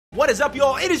What is up,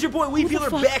 y'all? It is your boy Weed Peeler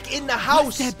back in the house.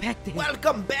 What's that back there?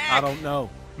 Welcome back. I don't know.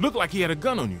 Looked like he had a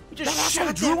gun on you. You just That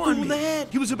shot drew that on fool in me. the head.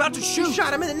 He was about to shoot. You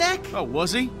shot him in the neck. Oh,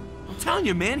 was he? I'm telling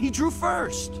you, man, he drew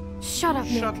first. Shut up,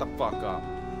 Nick. Shut the fuck up.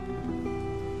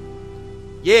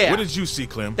 Yeah. What did you see,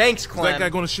 Clem? Thanks, Is Clem. that guy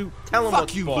gonna shoot? Tell him Fuck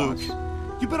what's you, boss. Luke.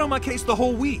 You've been on my case the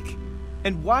whole week.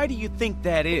 And why do you think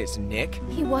that is, Nick?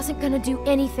 He wasn't gonna do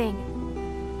anything.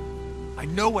 I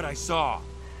know what I saw.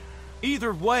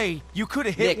 Either way, you could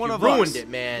have hit Nick, one you of ruined us. it,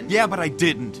 man. Yeah, but I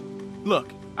didn't. Look,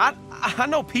 I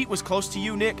know Pete was close to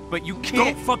you, Nick, but you Don't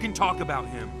can't. fucking talk about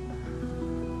him.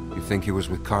 You think he was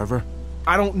with Carver?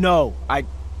 I don't know.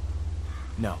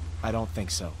 No, I don't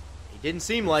think so. He didn't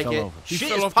seem like Fell it. over. He Shit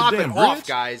fell is off the popping damn off, bridge?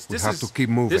 guys. We This have is to keep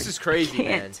moving. This is crazy,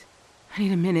 man. I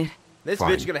need a minute. This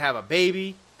Fine. bitch gonna have a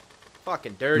baby.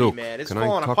 Fucking dirty, Luke, man. It's can I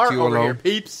falling talk apart to you over here, alone?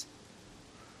 peeps.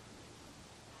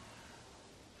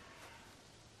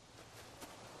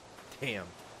 Damn.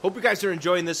 Hope you guys are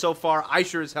enjoying this so far. I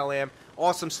sure as hell am.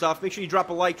 Awesome stuff. Make sure you drop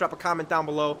a like, drop a comment down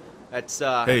below. That's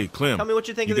Hey, Clem. Tell me what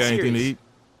you think of got the anything series. to eat?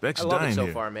 Beck's I love it dying so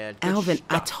here. far, man. Good Alvin,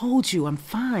 I stuff. told you I'm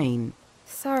fine.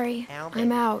 Sorry, Alvin.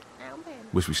 I'm out.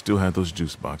 Wish we still had those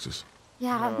juice boxes.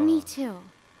 Yeah, me too.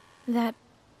 That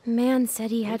man said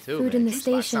he Me had too, food man. in the Juice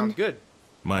box sounds station. good.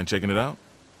 Mind checking it out?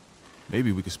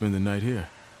 Maybe we could spend the night here.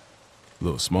 A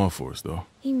little small for us, though.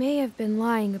 He may have been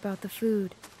lying about the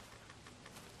food.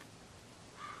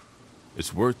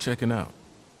 It's worth checking out.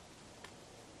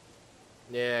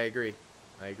 Yeah, I agree.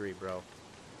 I agree, bro.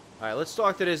 Alright, let's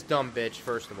talk to this dumb bitch,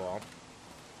 first of all.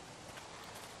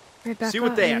 Rebecca, See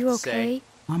what they are have you to okay? say.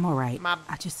 I'm all right. My,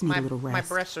 I just need a little My rest.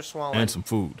 breasts are swollen. And some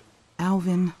food.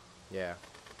 Alvin, Yeah.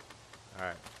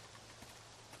 Alright.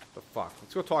 The fuck?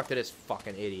 Let's go talk to this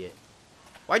fucking idiot.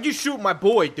 Why'd you shoot my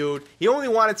boy, dude? He only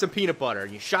wanted some peanut butter,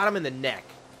 and you shot him in the neck.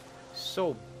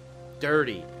 So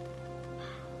dirty.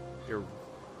 You're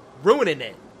ruining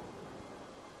it.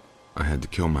 I had to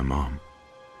kill my mom.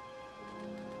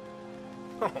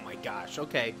 Oh my gosh,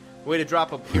 okay. Way to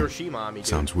drop a Hiroshima on me, dude.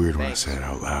 Sounds weird Thanks. when I say it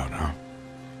out loud, huh?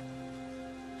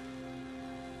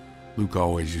 Luke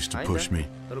always used to Kinda. push me.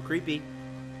 Little creepy.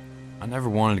 I never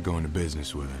wanted to go into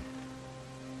business with him.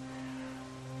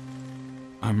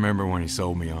 I remember when he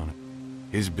sold me on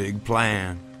it. His big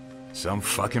plan. Some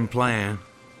fucking plan.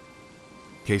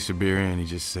 Case of beer in, he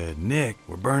just said, "Nick,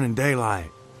 we're burning daylight."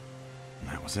 And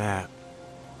that was that.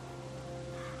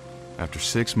 After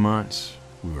 6 months,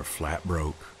 we were flat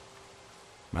broke.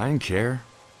 I didn't care.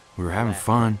 We were having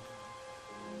fun.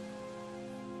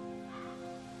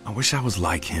 I wish I was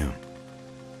like him.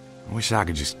 I wish I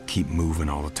could just keep moving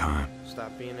all the time.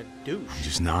 Stop being a douche. I'm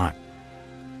just not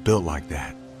built like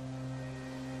that.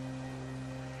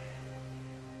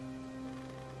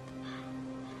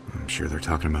 I'm sure they're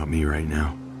talking about me right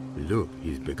now. Look,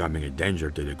 he's becoming a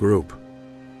danger to the group.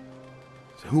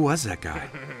 So who was that guy?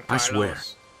 I swear.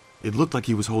 Carlos. It looked like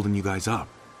he was holding you guys up.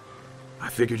 I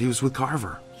figured he was with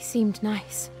Carver. He seemed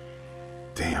nice.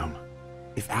 Damn.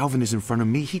 If Alvin is in front of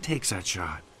me, he takes that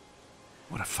shot.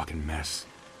 What a fucking mess.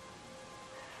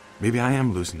 Maybe I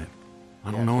am losing it.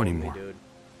 I don't know totally, anymore. Dude.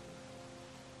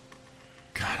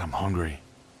 God, I'm hungry.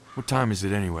 What time is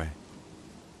it anyway?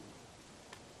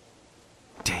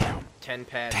 Damn. 10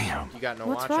 past. Damn. You got no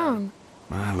What's watch wrong?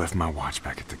 I left my watch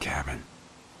back at the cabin.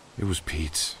 It was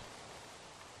Pete's.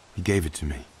 He gave it to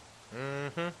me.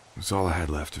 Mm-hmm. That's all I had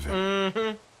left of it.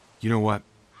 Mm-hmm. You know what?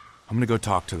 I'm gonna go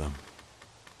talk to them.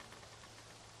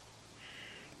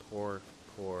 Poor.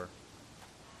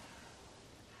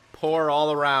 Poor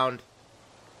all around.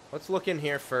 Let's look in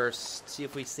here first. See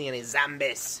if we see any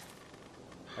zombies.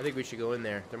 I think we should go in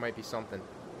there. There might be something.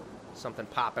 Something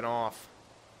popping off.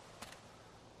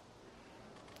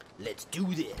 Let's do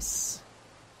this.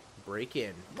 Break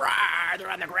in. Rawr!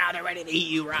 They're on the ground. They're ready to eat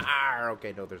you. Rawr!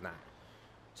 Okay, no, there's not.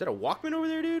 Is that a Walkman over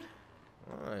there, dude?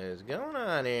 What is going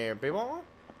on here, people?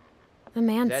 The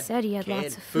man That said he had canned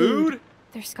lots of food.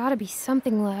 There's gotta be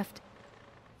something left.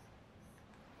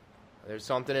 There's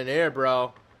something in here,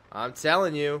 bro. I'm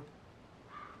telling you.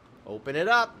 Open it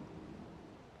up.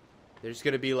 There's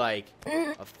gonna be like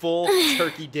a full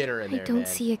turkey dinner in I there, don't man.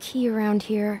 see a key around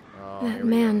here. Oh, here That we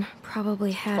go. man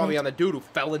probably had Probably it. on the dude who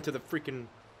fell into the freaking...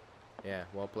 Yeah,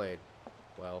 well played.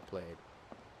 Well played.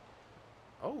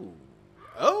 Oh.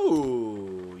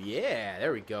 Oh, yeah.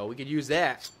 There we go. We could use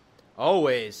that.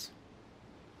 Always.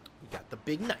 We got the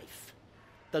big knife.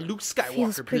 The Luke Skywalker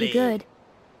Feels pretty blade. good.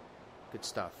 Good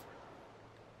stuff.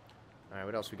 Alright,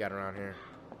 what else we got around here?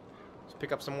 Let's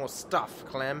pick up some more stuff,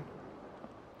 Clem.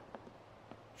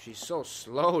 She's so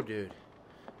slow, dude.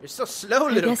 You're so slow,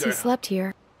 I little guess girl. he slept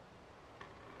here.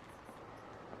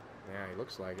 Yeah, he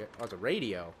looks like it. Oh, it's a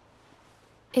radio.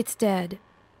 It's dead.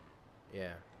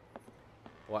 Yeah.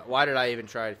 Why did I even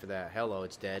try for that? Hello,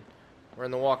 it's dead. We're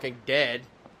in The Walking Dead.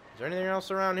 Is there anything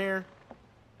else around here?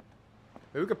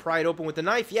 Maybe we could pry it open with the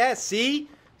knife. Yeah, see?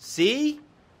 See?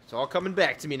 It's all coming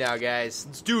back to me now, guys.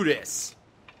 Let's do this.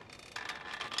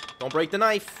 Don't break the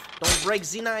knife. Don't break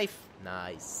the knife.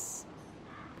 Nice.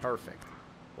 Perfect.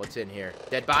 What's in here?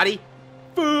 Dead body?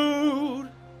 Food!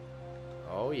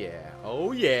 Oh, yeah.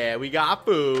 Oh, yeah. We got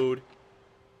food.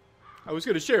 I was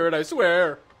going to share it, I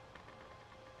swear.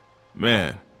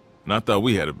 Man, and I thought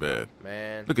we had it bad.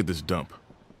 Man. Look at this dump.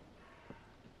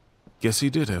 Guess he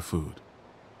did have food.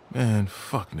 Man,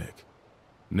 fuck Nick.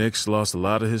 Nick's lost a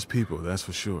lot of his people, that's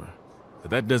for sure.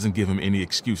 But that doesn't give him any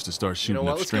excuse to start You shooting know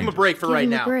what? up Let's give him strangers. a break for Give right him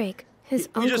now. a break. His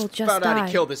He uncle just found out died.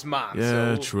 he killed his mom.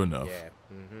 Yeah, so, true enough. Yeah.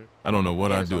 I don't know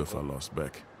what Yeah, I'd his do if I uncle. lost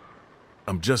Beck.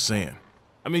 I'm just saying.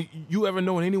 I mean, you ever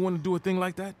known anyone to do a thing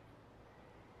like that?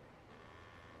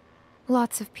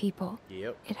 Lots of people.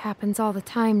 Yep. It happens all the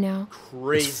time now.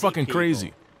 Crazy. It's fucking people.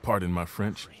 crazy. Pardon my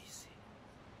French. Crazy.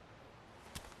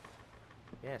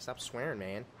 Yeah, stop swearing,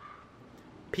 man.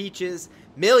 Peaches.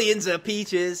 Millions of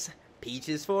peaches.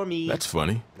 Peaches for me. That's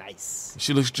funny. Nice.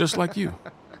 She looks just like you.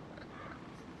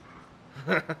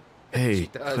 Hey,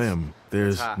 does. Clem,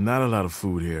 there's hot. not a lot of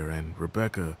food here, and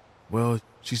Rebecca, well,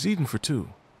 she's eating for two.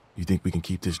 You think we can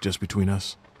keep this just between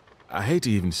us? I hate to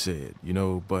even say it, you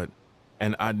know, but...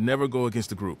 And I'd never go against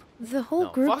the group. The whole No,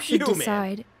 group fuck should you, man.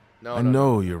 decide. No, I no,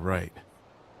 know you're right.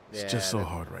 It's Yeah, just so that-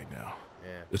 hard right now.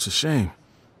 Yeah. It's a shame.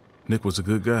 Nick was a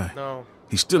good guy. No.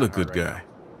 He's still a not hard good right guy.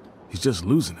 He's just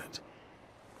losing it.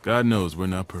 God knows we're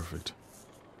not perfect.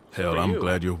 Hell, are I'm you.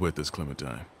 glad you're with us,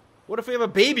 Clementine. What if we have a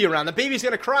baby around? The baby's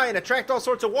gonna cry and attract all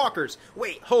sorts of walkers.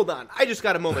 Wait, hold on. I just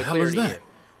got a moment The hell is clarity that? here.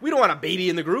 We don't want a baby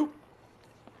in the group.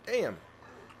 Damn.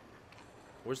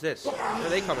 Where's this? Where are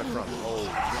they coming from?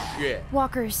 Oh, shit.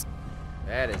 Walkers.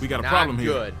 That is We got a not problem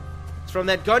here. good. It's from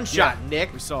that gunshot,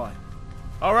 Nick. We saw it.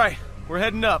 All right, we're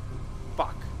heading up.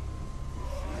 Fuck.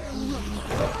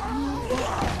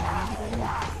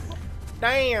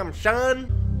 Damn,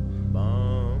 son.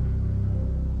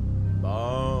 Bum.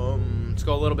 Bum. Let's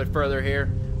go a little bit further here.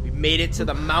 We made it to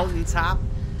the mountaintop.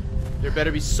 There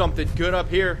better be something good up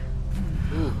here.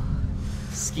 Ooh.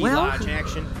 Ski Well- lodge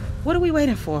action. What are we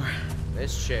waiting for?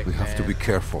 This chick, We have to be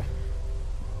careful.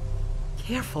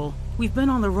 Careful. We've been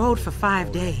on the road for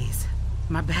 5 days.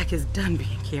 My back is done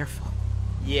being careful.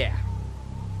 Yeah.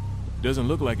 Doesn't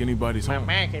look like anybody's home.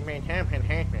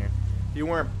 If you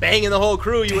weren't banging the whole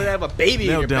crew, you would have a baby in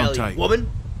Nail your down belly, tight. woman.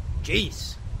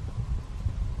 Jeez.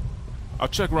 I'll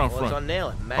check around Well, let's front. unnail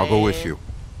it, man. I'll go with you.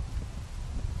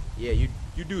 Yeah, you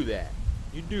do that.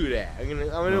 You do that. I'm gonna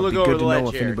Well, look it'd be over good the to ledge know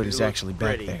if here, 'cause anybody's it looks actually back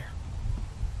pretty. there.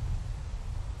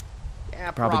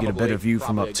 Yeah, Probably get a better view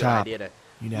from probably up a good top. idea to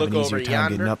You'd have look an easier over time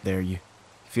yonder. getting up there. You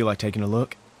feel like taking a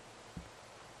look?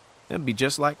 It'd be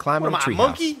just like What climbing am a I, a treehouse.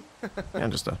 monkey? Yeah,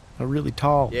 just a really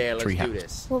tall Yeah, let's do treehouse.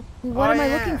 this. Well, what am I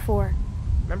yeah. looking for?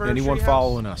 Remember her Anyone treehouse?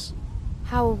 following us,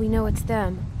 How will we know it's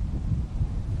them?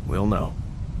 we'll know.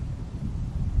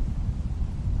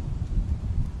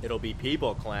 It'll be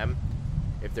people, Clem.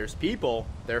 If there's people,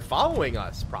 they're following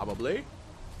us, probably.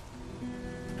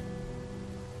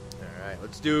 All right,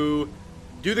 let's do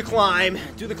the climb.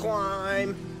 Do the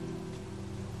climb.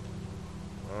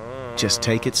 Just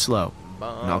take it slow,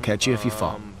 and I'll catch you if you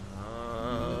fall.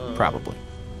 Probably.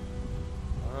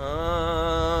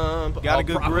 Got a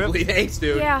good grip? Probably. Thanks,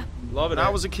 dude. Yeah. Loving When it.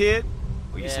 I was a kid,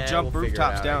 we used Yeah, to jump we'll figure it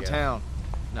rooftops out, I guess. downtown.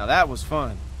 Now that was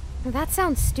fun. That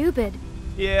sounds stupid.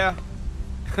 Yeah.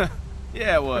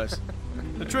 Yeah, it was.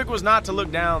 The trick was not to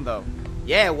look down, though.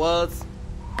 Yeah, it was.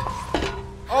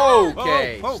 Whoa,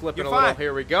 Okay, whoa, slipping you're a little. fine.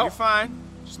 Here we go. You're fine.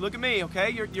 Just look at me, okay?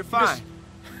 You're fine.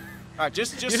 All right,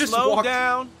 just you just slow walked-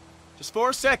 down, just for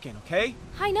a second, okay?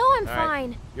 I know I'm All right.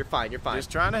 fine. You're fine. You're fine.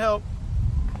 Just trying to help.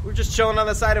 We were just chilling on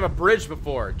the side of a bridge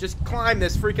before. Just climb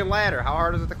this freaking ladder. How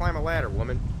hard is it to climb a ladder,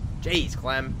 woman? Jeez,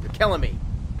 Clem, you're killing me.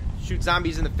 Shoot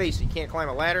zombies in the face so you can't climb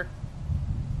a ladder?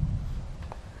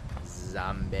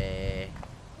 Zombie.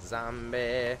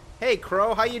 Zombie. Hey,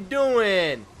 Crow, how you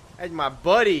doing? That's my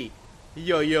buddy.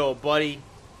 Yo, buddy.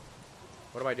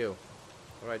 What do I do?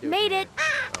 What do I do? Made it.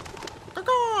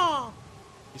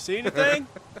 You see anything?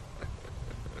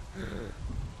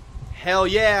 Hell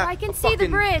yeah. I can A see the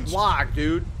fucking bridge. Block,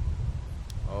 dude.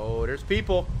 Oh, there's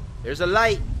people. There's a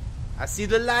light. I see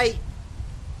the light.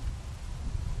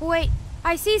 Wait,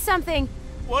 I see something.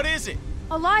 What is it?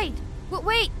 A light.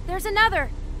 Wait, there's another.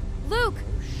 Luke.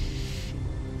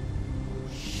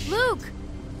 Luke.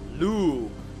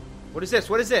 Luke. What is this?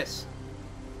 What is this?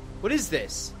 What is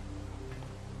this?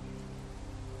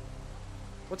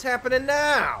 What's happening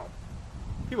now?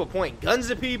 People pointing guns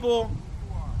at people.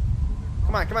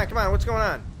 Come on, come on, come on. What's going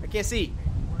on? I can't see.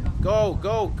 Go,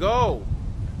 go, go.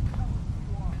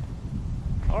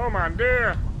 Oh, my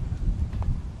dear.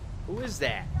 Who is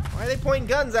that? Why are they pointing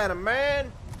guns at him,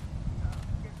 man?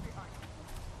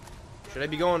 Should I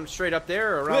be going straight up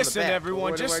there or around Listen, the back?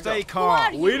 everyone, just stay Who are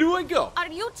calm. you? Where do I go? Are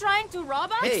you trying to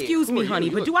rob us? Hey, Excuse who are me, you? honey,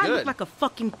 You but look do I good. look like a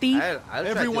fucking thief? I'll try to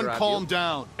Everyone rob calm you.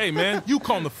 down. Hey, man, you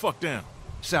calm the fuck down.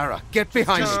 Sarah, get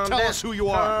behind me. Calm Tell down. us who you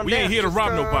are. Calm We ain't down. here to Just rob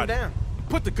calm nobody. down.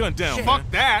 Put the gun down, man. Fuck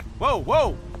that. Whoa,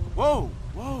 whoa, whoa,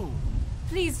 whoa.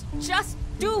 Please, just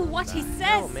do what he No,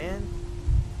 says. man.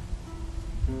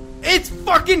 It's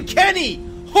fucking Kenny!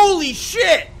 Holy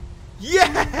shit!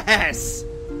 Yes!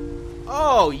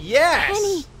 Oh,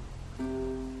 yes! Kenny.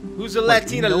 Who's a What,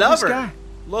 Latina you know this lover? guy?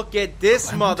 Look at this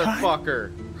Clementine?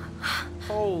 motherfucker.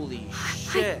 Holy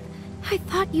shit. I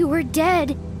thought you were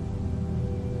dead.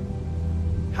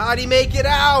 How'd he make it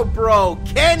out, bro?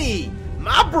 Kenny!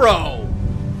 My bro!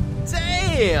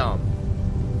 Damn!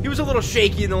 He was a little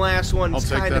shaky in the last one, I'll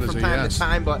take kind that of as from a time yes. to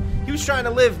time, but he was trying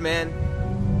to live, man.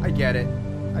 I get it.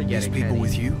 I get These it, people Kenny.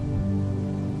 with you?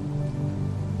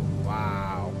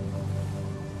 Wow.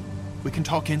 We can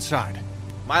talk inside.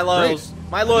 My loyalties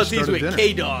started with dinner.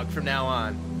 K-Dog from now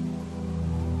on.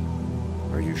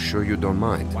 Are you sure you don't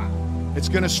mind? Wow. It's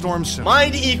gonna storm soon.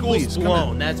 Mind equals Please, come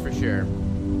blown, that's for sure.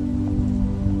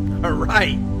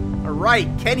 Alright. Alright,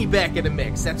 Kenny back in the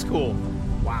mix. That's cool.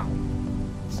 Wow.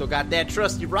 Still got that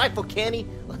trusty rifle, Kenny.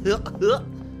 A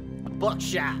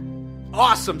buckshot.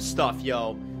 Awesome stuff,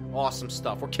 yo. Awesome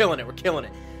stuff. We're killing it. We're killing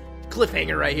it.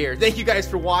 Cliffhanger right here. Thank you guys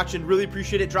for watching. Really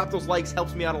appreciate it. Drop those likes.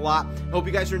 Helps me out a lot. Hope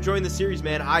you guys are enjoying the series,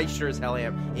 man. I sure as hell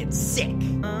am. It's sick.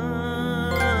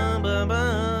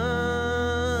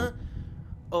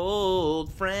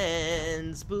 Old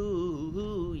friends.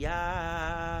 Boo.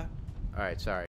 Yeah. Alright, sorry.